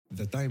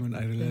the time when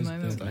I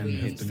realized that I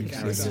have to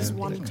leave. This is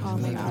one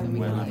time I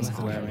realized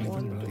how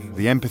important.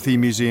 The Empathy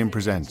Museum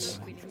presents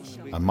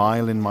A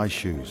Mile in My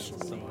Shoes.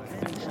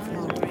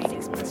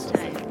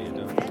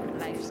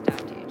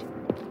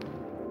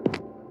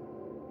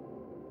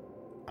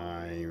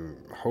 I'm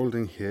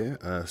holding here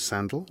a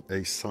sandal,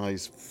 a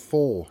size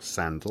 4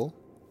 sandal.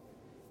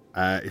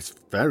 It's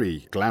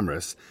very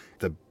glamorous.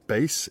 The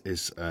base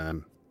is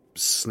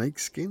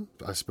snakeskin.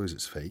 I suppose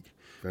it's fake.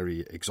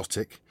 Very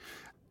exotic.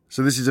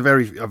 So this is a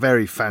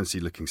very fancy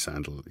looking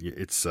sandal.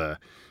 It's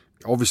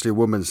obviously a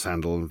woman's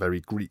sandal and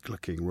very Greek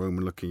looking,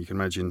 Roman looking. You can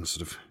imagine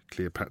sort of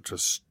Cleopatra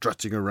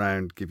strutting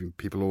around, giving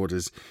people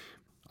orders.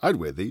 I'd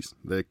wear these.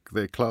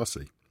 They're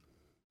classy.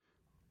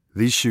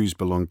 These shoes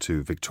belong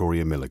to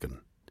Victoria Milligan.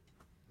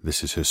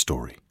 This is her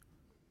story.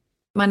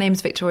 My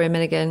name's Victoria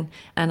Milligan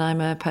and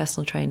I'm a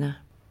personal trainer.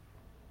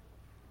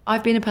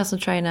 I've been a personal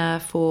trainer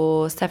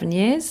for 7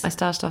 years. I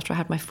started after I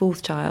had my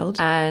 4th child,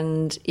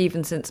 and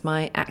even since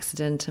my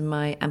accident and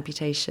my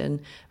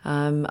amputation,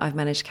 I've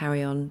managed to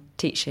carry on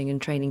teaching and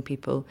training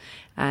people.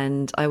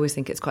 And I always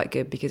think it's quite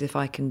good because if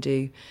I can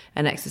do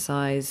an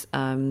exercise,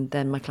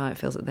 then my client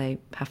feels that they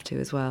have to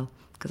as well,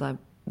 because I'm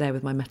there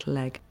with my metal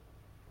leg.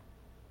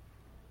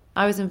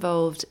 I was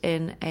involved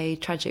in a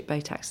tragic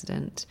boat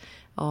accident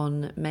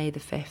on May the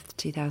 5th,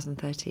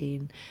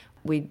 2013.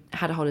 We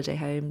had a holiday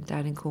home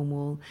down in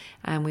Cornwall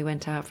and we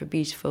went out for a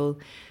beautiful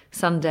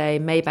Sunday,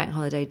 Maybank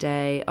holiday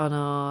day on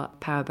our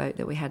powerboat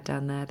that we had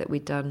down there that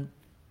we'd done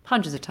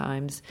hundreds of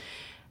times.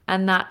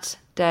 And that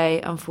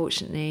day,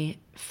 unfortunately,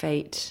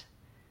 fate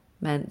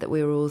meant that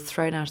we were all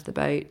thrown out of the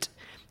boat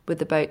with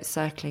the boat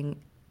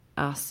circling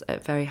us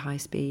at very high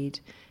speed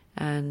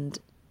and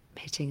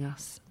hitting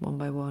us one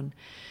by one.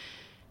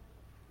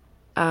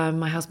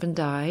 My husband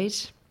died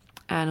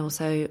and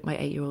also my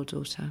 8-year-old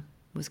daughter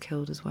was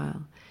killed as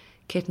well.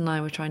 Kit and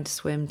I were trying to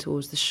swim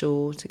towards the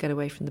shore to get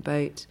away from the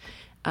boat,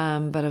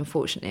 but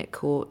unfortunately it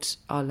caught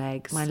our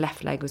legs. My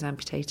left leg was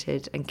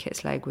amputated and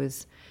Kit's leg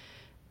was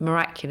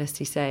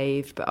miraculously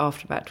saved, but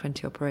after about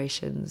 20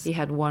 operations, he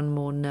had one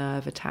more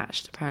nerve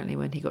attached apparently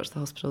when he got to the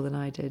hospital than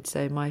I did.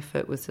 So my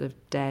foot was sort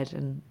of dead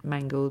and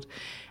mangled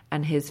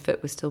and his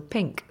foot was still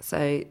pink.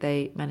 So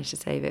they managed to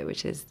save it,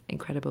 which is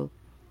incredible.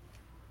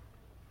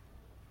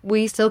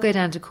 We still go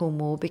down to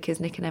Cornwall because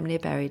Nick and Emily are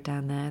buried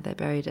down there. They're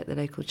buried at the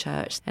local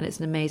church and it's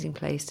an amazing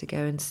place to go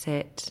and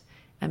sit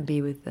and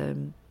be with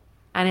them.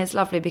 And it's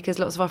lovely because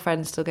lots of our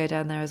friends still go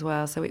down there as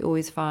well. So we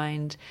always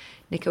find,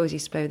 Nick always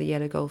used to play with a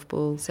yellow golf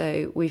ball.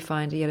 So we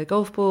find a yellow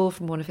golf ball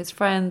from one of his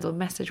friends or a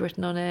message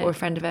written on it. Or a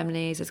friend of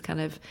Emily's has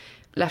kind of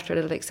left her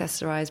a little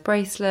accessorised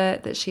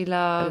bracelet that she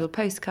loved, a little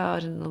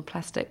postcard and a little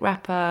plastic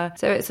wrapper.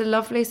 So it's a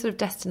lovely sort of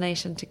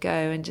destination to go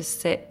and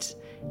just sit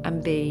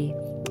and be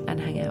and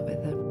hang out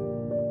with them.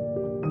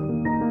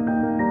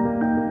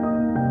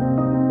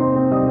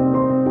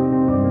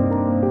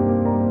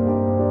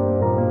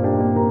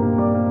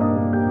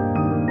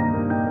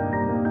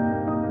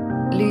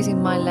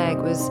 Losing my leg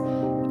was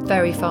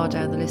very far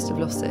down the list of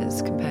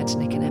losses compared to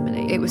Nick and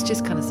Emily. It was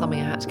just kind of something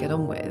I had to get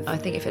on with. I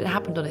think if it had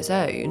happened on its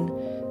own,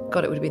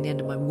 God, it would have been the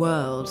end of my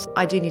world.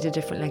 I do need a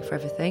different leg for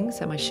everything,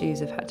 so my shoes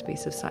have had to be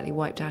sort of slightly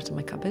wiped out of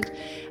my cupboard.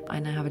 I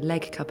now have a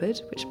leg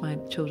cupboard, which my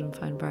children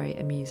find very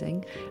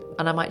amusing.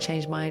 And I might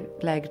change my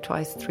leg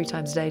 2-3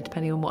 times a day,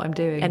 depending on what I'm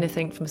doing.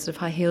 Anything from a sort of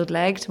high-heeled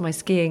leg to my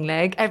skiing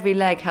leg. Every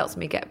leg helps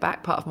me get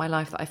back part of my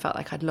life that I felt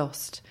like I'd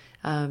lost.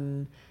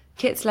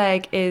 Kit's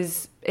leg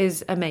is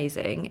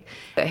amazing.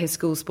 At his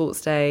school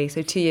sports day,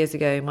 so 2 years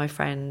ago, my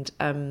friend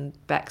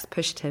Bex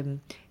pushed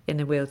him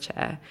in a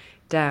wheelchair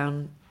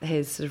down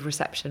his sort of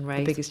reception race,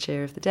 the biggest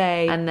cheer of the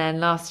day. And then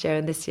last year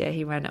and this year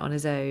he ran it on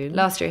his own.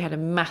 Last year he had a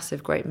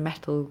massive, great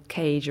metal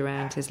cage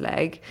around his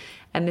leg,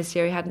 and this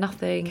year he had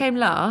nothing. Came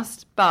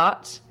last,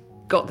 but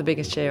got the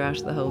biggest cheer out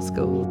of the whole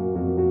school.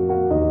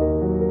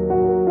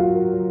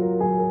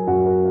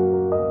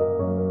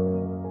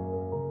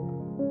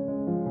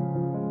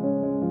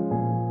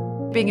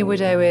 Being a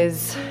widow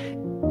is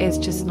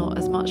just not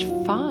as much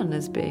fun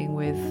as being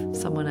with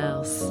someone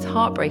else. It's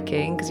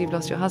heartbreaking because you've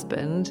lost your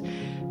husband,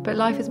 but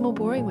life is more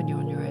boring when you're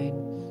on your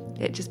own.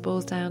 It just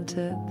boils down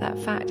to that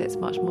fact. It's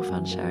much more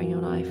fun sharing your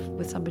life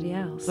with somebody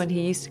else. When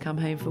he used to come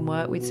home from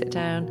work, we'd sit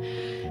down,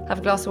 have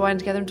a glass of wine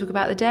together and talk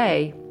about the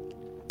day.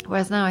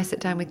 Whereas now I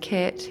sit down with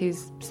Kit,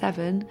 who's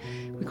 7.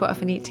 We quite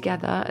often eat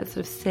together at sort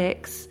of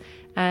 6.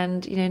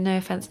 And, you know, no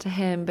offence to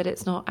him, but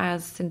it's not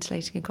as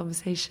scintillating a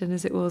conversation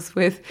as it was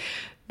with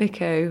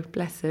Nico,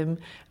 bless him.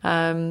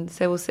 So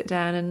we'll sit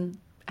down and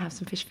have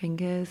some fish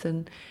fingers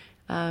and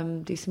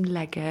do some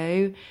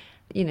Lego.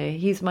 You know,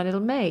 he's my little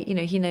mate. You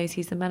know, he knows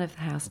he's the man of the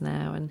house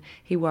now and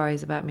he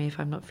worries about me if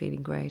I'm not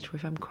feeling great or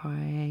if I'm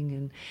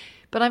crying.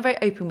 But I'm very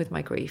open with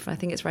my grief, and I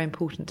think it's very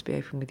important to be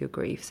open with your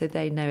grief so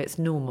they know it's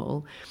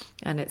normal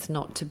and it's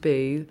not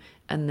taboo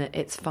and that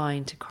it's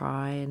fine to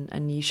cry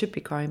and you should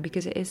be crying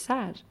because it is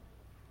sad.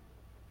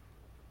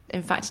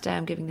 In fact, today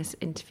I'm giving this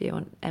interview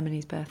on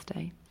Emily's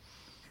birthday.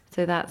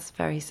 So that's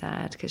very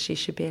sad because she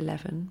should be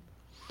 11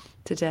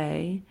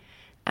 today.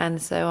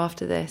 And so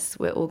after this,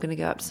 we're all going to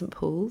go up to St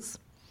Paul's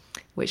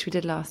which we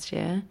did last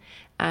year,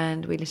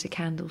 and we lit a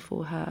candle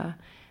for her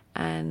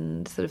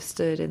and sort of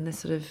stood in this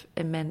sort of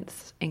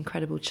immense,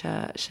 incredible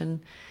church and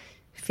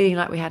feeling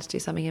like we had to do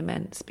something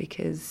immense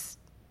because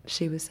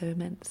she was so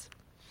immense.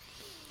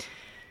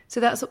 So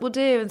that's what we'll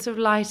do, and sort of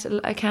light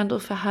a candle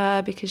for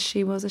her because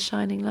she was a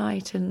shining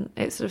light, and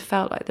it sort of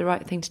felt like the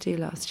right thing to do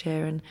last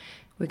year, and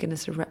we're going to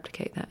sort of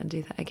replicate that and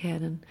do that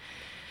again and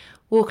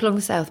walk along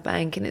the South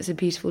Bank, and it's a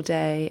beautiful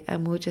day,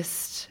 and we'll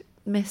just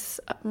miss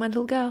my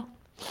little girl.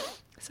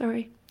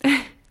 Sorry.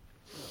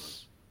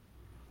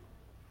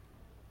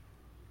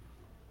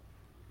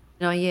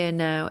 Our year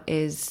now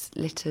is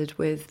littered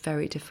with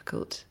very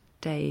difficult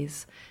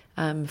days,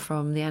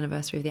 from the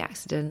anniversary of the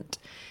accident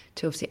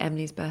to obviously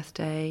Emily's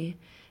birthday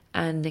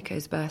and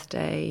Nico's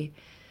birthday,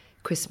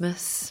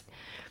 Christmas.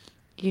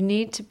 You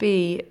need to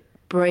be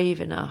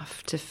brave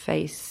enough to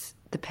face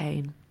the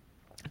pain.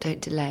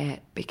 Don't delay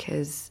it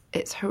because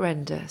it's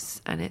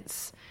horrendous, and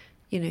it's,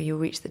 you'll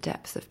reach the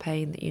depths of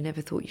pain that you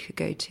never thought you could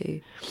go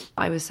to.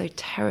 I was so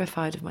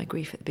terrified of my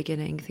grief at the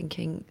beginning,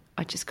 thinking,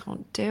 I just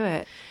can't do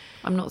it.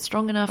 I'm not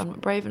strong enough, I'm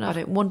not brave enough, I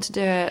don't want to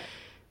do it.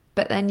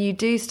 But then you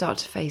do start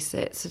to face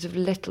it, sort of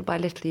little by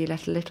little, you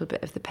let a little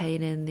bit of the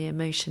pain in, the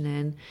emotion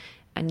in,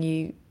 and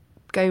you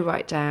go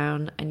right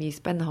down and you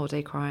spend the whole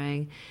day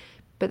crying,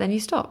 but then you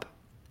stop,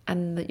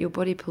 and that your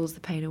body pulls the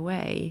pain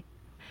away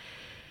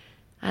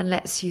and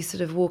lets you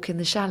sort of walk in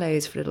the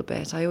shallows for a little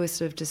bit. I always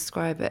sort of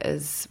describe it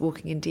as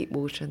walking in deep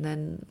water and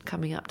then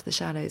coming up to the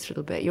shallows for a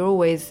little bit. You're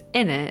always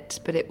in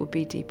it, but it will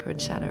be deeper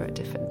and shallower at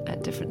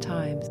different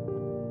times.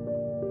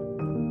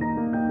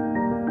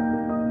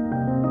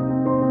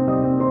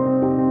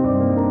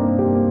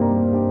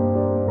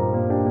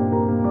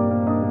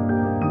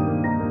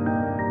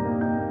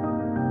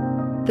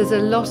 There's a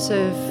lot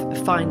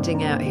of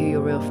finding out who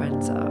your real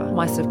friends are.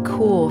 My sort of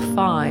core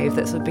 5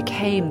 that sort of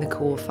became the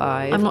core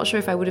 5. I'm not sure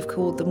if I would have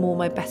called them all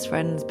my best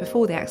friends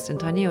before the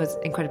accident. I knew I was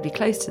incredibly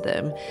close to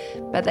them,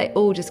 but they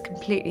all just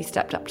completely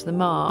stepped up to the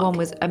mark. One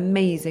was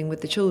amazing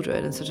with the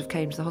children and sort of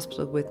came to the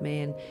hospital with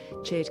me and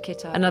cheered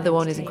Kit up. Another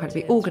one is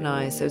incredibly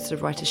organised, so sort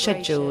of write a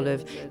schedule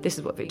of this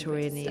is what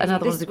Victoria needs.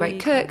 Another one was a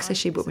great cook, so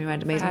she brought me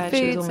around amazing food.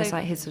 She was almost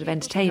like his sort of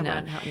entertainer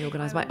and helped me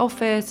organise my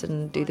office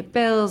and do the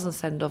bills and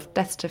send off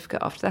death certificate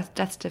after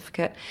death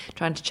certificate,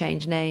 trying to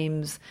change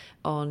names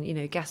on,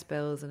 gas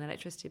bills and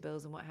electricity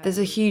bills and what have you. There's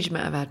a huge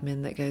amount of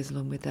admin that goes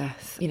along with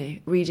death.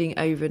 Reading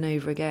over and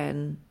over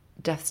again,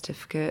 death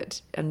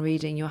certificate, and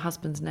reading your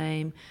husband's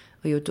name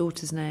or your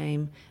daughter's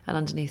name, and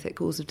underneath it,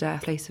 cause of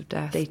death, place of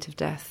death, date of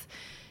death,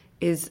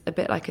 is a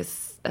bit like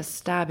a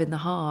stab in the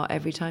heart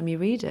every time you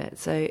read it.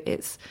 So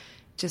it's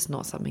just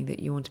not something that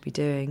you want to be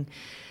doing.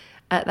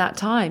 At that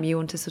time, you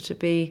want to sort of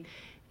be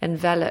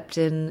enveloped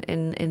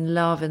in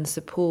love and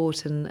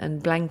support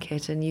and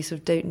blanket, and you sort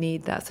of don't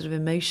need that sort of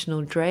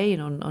emotional drain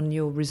on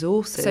your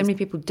resources. So many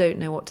people don't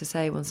know what to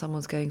say when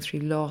someone's going through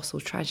loss or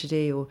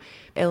tragedy or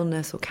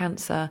illness or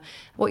cancer.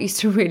 What used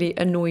to really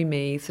annoy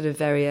me sort of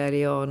very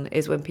early on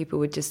is when people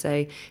would just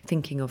say,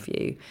 thinking of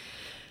you.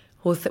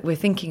 Or we're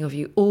thinking of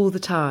you all the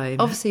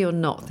time. Obviously, you're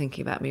not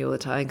thinking about me all the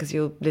time because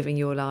you're living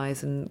your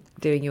lives and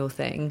doing your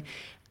thing.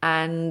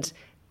 And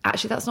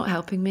actually, that's not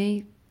helping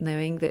me,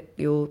 knowing that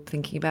you're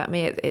thinking about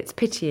me. It's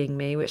pitying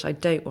me, which I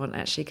don't want,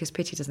 actually, because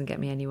pity doesn't get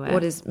me anywhere.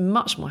 What is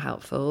much more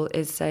helpful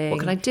is saying, what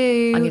can I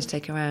do? I'm going to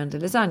take her around a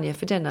lasagna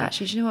for dinner.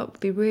 Actually, do you know what would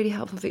be really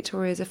helpful,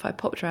 Victoria, is if I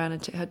popped around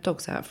and took her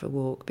dogs out for a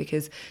walk,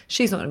 because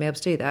she's not going to be able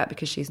to do that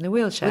because she's in a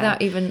wheelchair. Without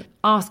even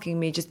asking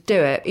me, just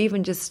do it.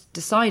 Even just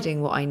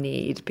deciding what I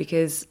need,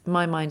 because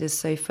my mind is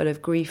so full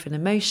of grief and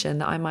emotion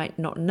that I might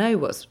not know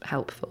what's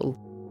helpful.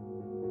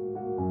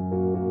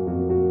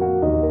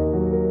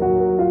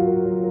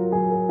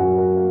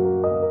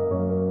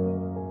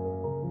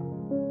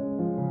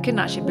 I couldn't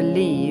actually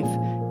believe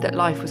that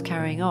life was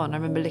carrying on. I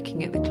remember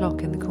looking at the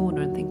clock in the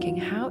corner and thinking,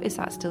 how is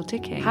that still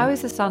ticking? How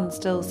is the sun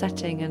still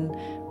setting and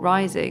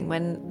rising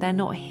when they're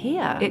not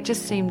here? It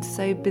just seemed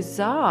so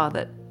bizarre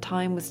that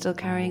time was still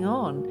carrying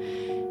on.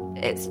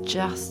 It's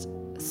just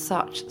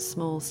such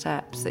small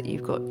steps that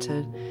you've got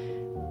to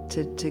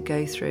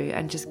go through,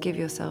 and just give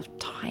yourself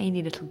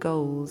tiny little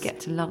goals. Get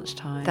to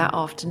lunchtime that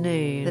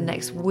afternoon, the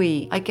next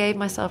week. I gave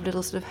myself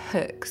little sort of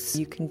hooks.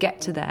 You can get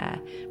to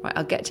there. Right,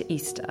 I'll get to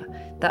Easter.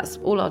 That's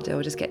all I'll do.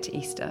 I'll just get to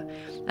Easter.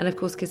 And of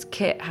course, because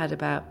Kit had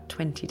about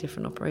 20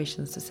 different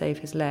operations to save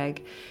his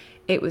leg,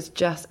 it was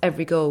just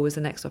every goal was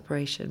the next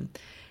operation.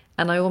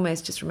 And I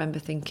almost just remember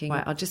thinking,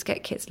 right, I'll just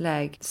get Kit's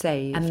leg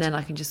saved, and then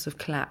I can just sort of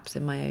collapse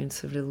in my own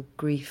sort of little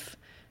grief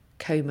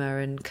coma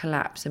and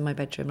collapse in my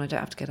bedroom, and I don't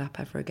have to get up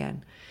ever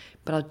again.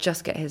 But I'll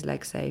just get his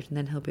leg saved and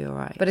then he'll be all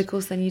right. But of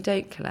course then you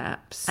don't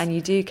collapse and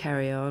you do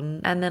carry on.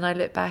 And then I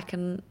look back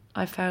and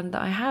I found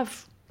that I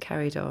have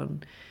carried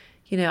on.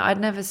 I'd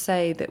never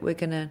say that we're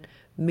going to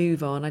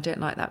move on. I don't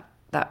like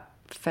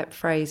that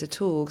phrase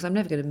at all, because I'm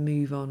never going to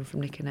move on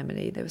from Nick and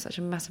Emily. They were such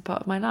a massive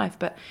part of my life.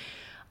 But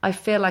I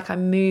feel like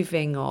I'm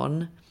moving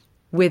on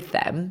with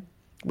them.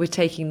 We're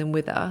taking them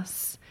with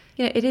us.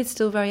 you know, it is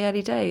still very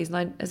early days,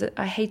 and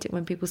I hate it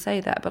when people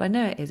say that, but I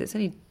know it is. It's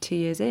only 2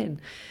 years in,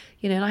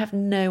 you know, and I have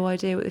no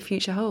idea what the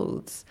future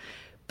holds.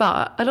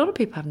 But a lot of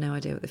people have no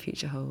idea what the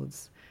future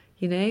holds,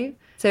 you know?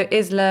 So it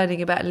is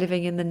learning about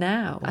living in the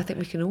now. I think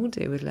we can all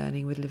do with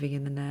learning with living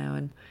in the now,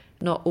 and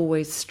not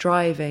always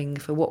striving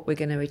for what we're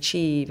going to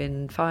achieve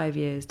in 5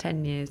 years,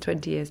 10 years,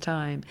 20 years'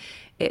 time.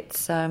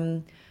 It's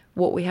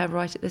what we have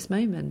right at this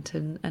moment,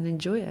 and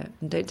enjoy it,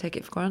 and don't take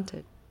it for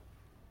granted.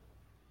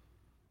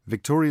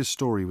 Victoria's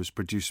story was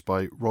produced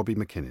by Robbie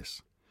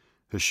McInnes.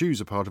 Her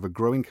shoes are part of a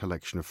growing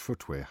collection of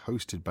footwear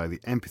hosted by the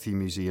Empathy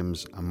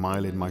Museum's A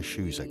Mile in My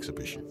Shoes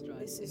exhibition.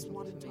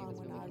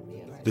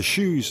 The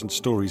shoes and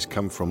stories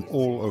come from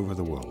all over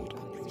the world.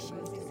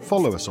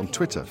 Follow us on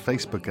Twitter,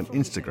 Facebook and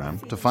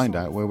Instagram to find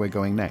out where we're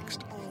going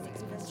next.